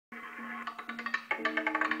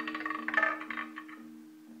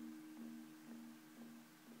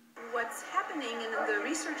What's happening in the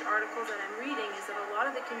research articles that I'm reading is that a lot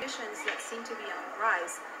of the conditions that seem to be on the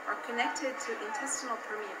rise are connected to intestinal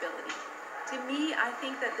permeability. To me, I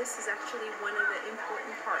think that this is actually one of the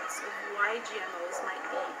important parts of why GMOs might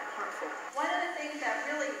be harmful. One of the things that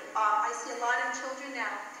really I see a lot in children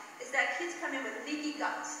now is that kids come in with leaky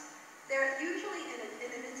guts. They're usually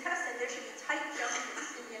in an intestine, there should be tight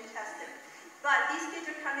junctions in the intestine. But these kids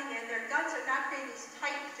are coming in, their guts are not creating these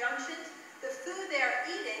tight junctions. The food they're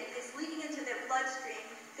eating is leaking into their bloodstream.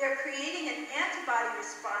 They're creating an antibody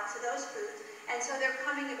response to those foods, and so they're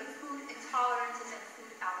coming in with food intolerances and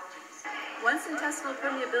food allergies. Once intestinal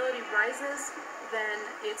permeability rises, then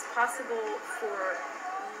it's possible for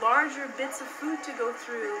larger bits of food to go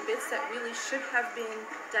through, bits that really should have been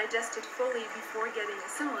digested fully before getting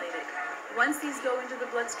assimilated. Once these go into the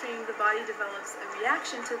bloodstream, the body develops a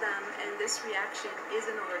reaction to them, and this reaction is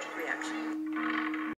an allergic reaction.